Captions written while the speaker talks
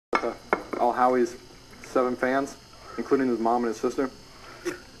All Howie's 7 fans, including his mom and his sister.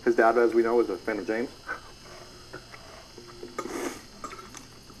 His dad, as we know, is a fan of James.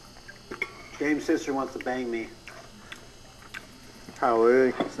 James' sister wants to bang me.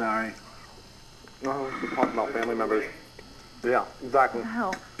 Howie. Sorry. No, we're talking about family members. Yeah, exactly.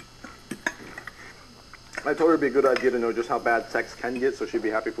 Wow. I told her it'd be a good idea to know just how bad sex can get, so she'd be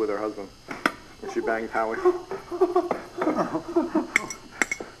happy with her husband. If she banged Howie.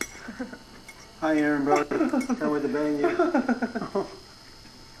 Hi, Aaron, bro. Can't wait to bang you.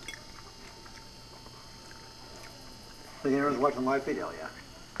 Think Aaron's watching live feed? Hell yeah.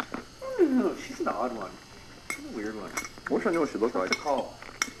 No, she's an odd one. She's a weird one. I wish I knew what she looked like. Call.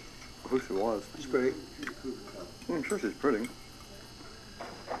 Who she was. She's great. I'm sure she's pretty.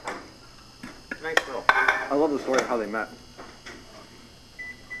 Nice girl. I love the story of how they met.